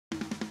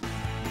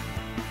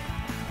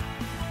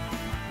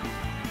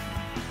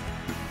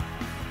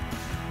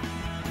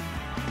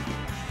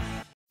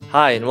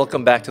Hi, and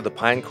welcome back to the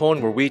Pine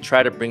Cone, where we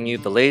try to bring you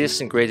the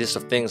latest and greatest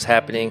of things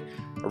happening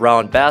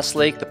around Bass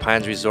Lake, the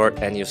Pines Resort,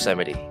 and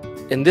Yosemite.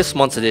 In this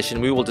month's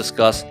edition, we will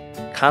discuss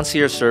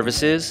concierge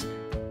services,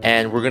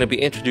 and we're going to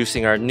be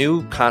introducing our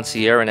new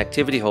concierge and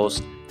activity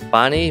host,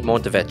 Bonnie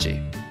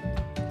Montevecchi.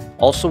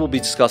 Also, we'll be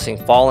discussing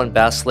fall in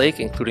Bass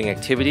Lake, including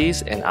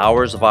activities and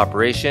hours of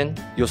operation.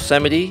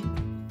 Yosemite.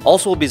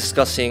 Also, we'll be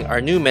discussing our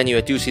new menu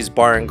at Ducey's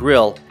Bar and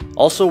Grill.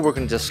 Also, we're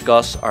going to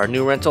discuss our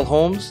new rental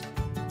homes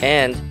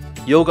and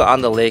yoga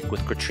on the lake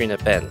with Katrina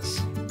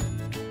Benz.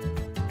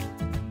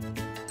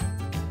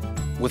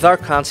 With our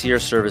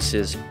concierge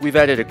services, we've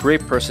added a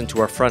great person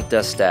to our front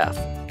desk staff,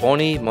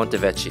 Bonnie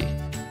Montevecchi.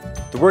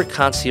 The word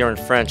concierge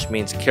in French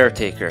means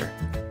caretaker,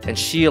 and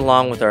she,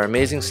 along with our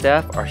amazing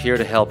staff, are here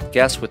to help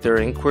guests with their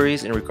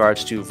inquiries in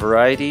regards to a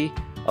variety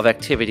of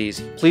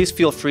activities. Please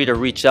feel free to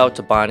reach out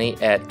to Bonnie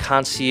at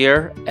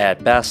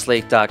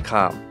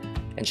concierge@basslake.com,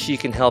 and she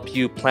can help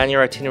you plan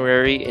your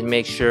itinerary and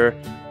make sure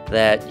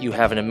that you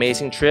have an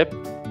amazing trip.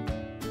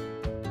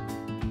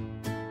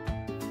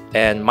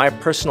 And my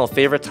personal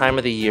favorite time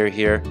of the year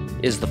here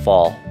is the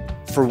fall.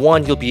 For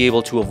one, you'll be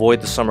able to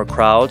avoid the summer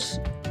crowds.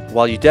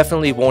 While you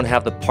definitely won't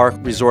have the park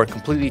resort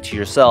completely to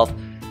yourself,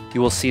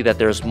 you will see that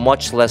there's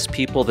much less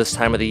people this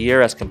time of the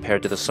year as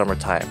compared to the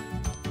summertime.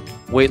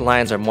 Wait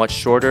lines are much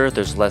shorter,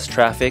 there's less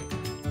traffic,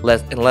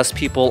 and less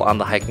people on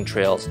the hiking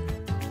trails.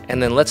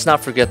 And then let's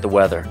not forget the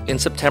weather. In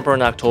September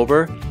and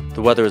October,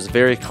 the weather is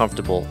very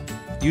comfortable,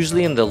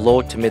 usually in the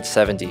low to mid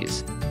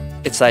 70s.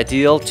 It's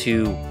ideal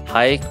to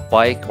hike,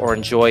 bike, or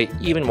enjoy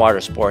even water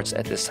sports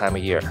at this time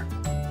of year.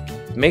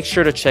 Make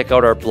sure to check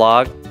out our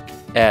blog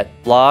at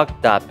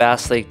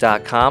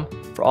blog.basslake.com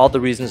for all the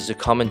reasons to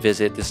come and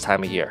visit this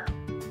time of year.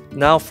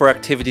 Now for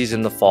activities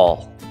in the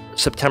fall.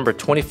 September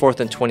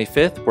 24th and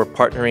 25th, we're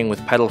partnering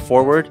with Pedal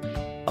Forward,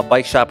 a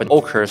bike shop in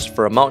Oakhurst,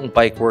 for a mountain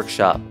bike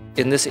workshop.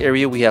 In this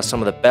area, we have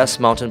some of the best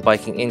mountain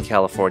biking in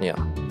California.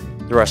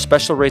 There are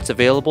special rates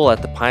available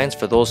at the Pines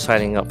for those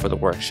signing up for the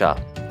workshop.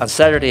 On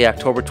Saturday,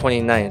 October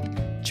 29th,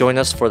 join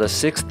us for the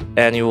 6th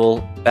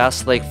annual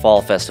Bass Lake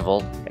Fall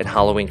Festival and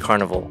Halloween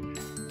Carnival.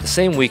 The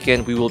same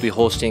weekend, we will be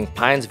hosting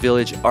Pines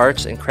Village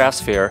Arts and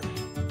Crafts Fair,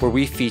 where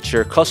we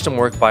feature custom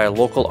work by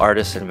local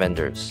artists and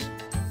vendors.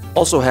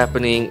 Also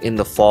happening in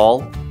the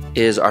fall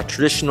is our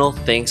traditional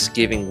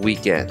Thanksgiving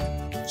weekend.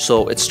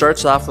 So it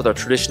starts off with our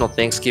traditional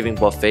Thanksgiving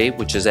buffet,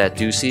 which is at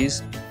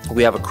Ducey's.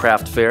 We have a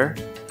craft fair,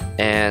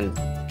 and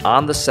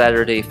on the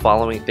Saturday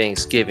following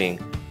Thanksgiving,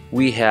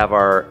 we have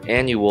our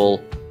annual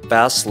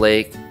Bass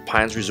Lake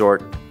Pines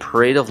Resort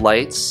Parade of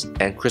Lights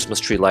and Christmas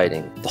tree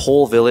lighting. The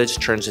whole village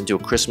turns into a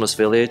Christmas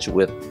village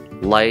with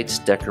lights,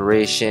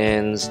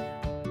 decorations.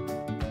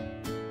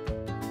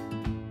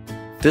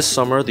 This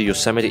summer, the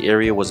Yosemite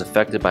area was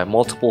affected by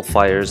multiple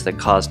fires that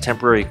caused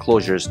temporary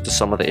closures to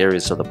some of the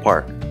areas of the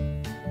park.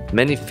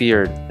 Many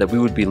feared that we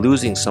would be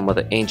losing some of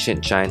the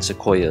ancient giant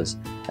sequoias,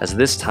 as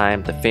this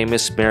time the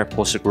famous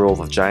Mariposa Grove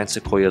of giant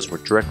sequoias were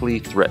directly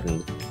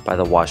threatened by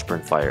the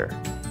Washburn Fire.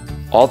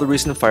 All the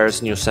recent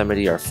fires in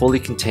Yosemite are fully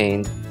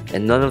contained,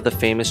 and none of the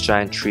famous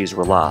giant trees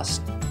were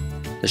lost.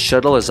 The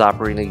shuttle is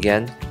operating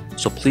again,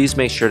 so please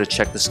make sure to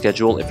check the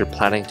schedule if you're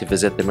planning to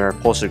visit the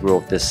Mariposa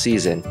Grove this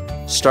season.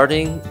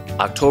 Starting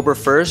October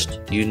 1st,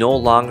 you no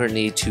longer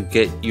need to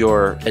get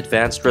your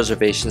advanced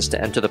reservations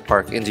to enter the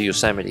park into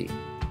Yosemite.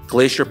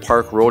 Glacier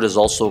Park Road is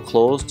also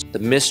closed. The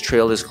Mist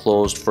Trail is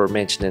closed for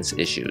maintenance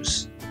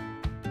issues.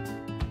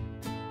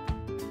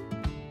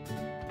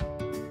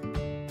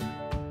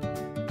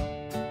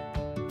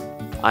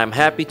 I'm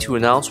happy to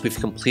announce we've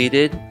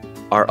completed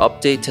our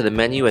update to the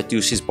menu at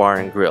Ducey's Bar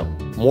and Grill.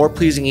 More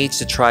pleasing eats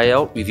to try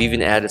out. We've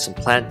even added some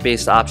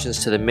plant-based options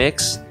to the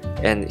mix,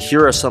 and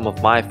here are some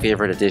of my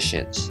favorite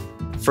additions.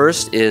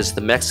 First is the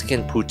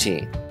Mexican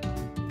poutine.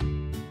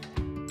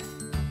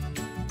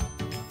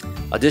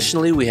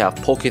 Additionally, we have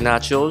poke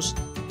nachos.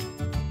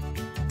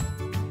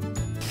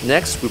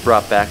 Next, we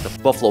brought back the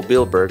Buffalo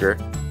Bill Burger.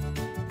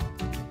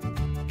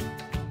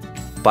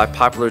 By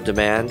popular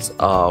demand,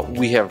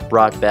 we have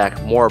brought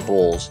back more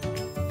bowls.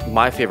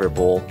 My favorite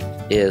bowl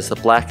is the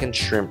Blackened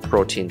Shrimp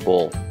Protein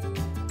Bowl.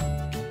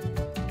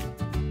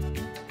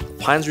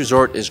 Pines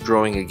Resort is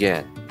growing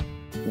again.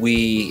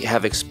 We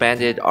have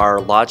expanded our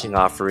lodging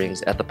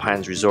offerings at the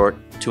Pines Resort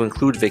to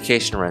include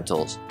vacation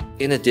rentals.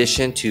 In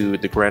addition to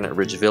the Granite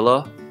Ridge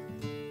Villa,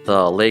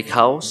 the Lake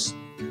House,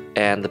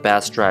 and the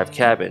Bass Drive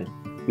Cabin,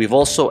 we've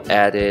also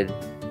added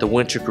the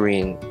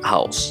Wintergreen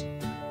House.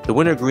 The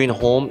Wintergreen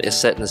home is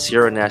set in the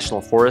Sierra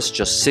National Forest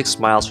just 6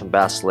 miles from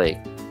Bass Lake,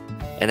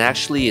 and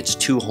actually it's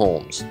 2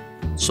 homes.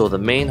 So the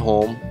main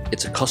home,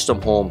 it's a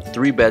custom home,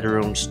 3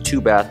 bedrooms,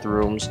 2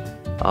 bathrooms,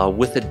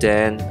 with a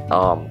den,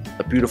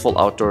 a beautiful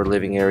outdoor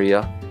living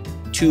area,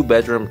 2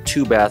 bedroom,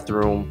 2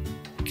 bathroom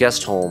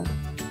guest home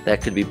that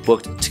could be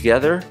booked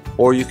together,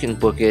 or you can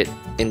book it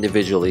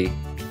individually.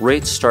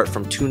 Rates start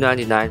from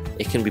 $299.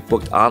 It can be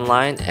booked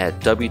online at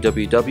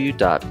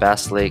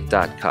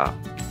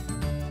www.basslake.com.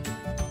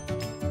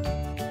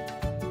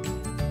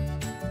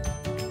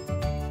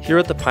 Here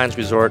at the Pines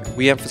Resort,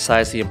 we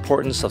emphasize the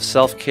importance of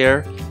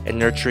self-care and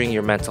nurturing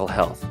your mental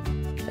health.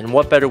 And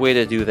what better way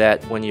to do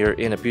that when you're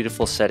in a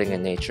beautiful setting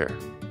in nature?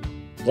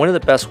 One of the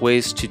best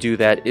ways to do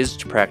that is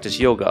to practice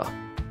yoga.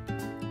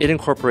 It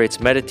incorporates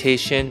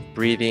meditation,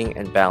 breathing,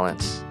 and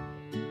balance.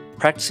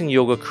 Practicing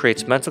yoga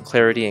creates mental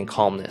clarity and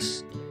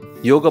calmness.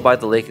 Yoga by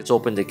the lake is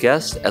open to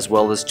guests as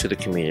well as to the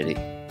community.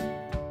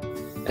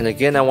 And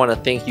again, I want to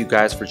thank you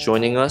guys for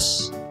joining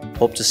us.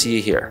 Hope to see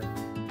you here.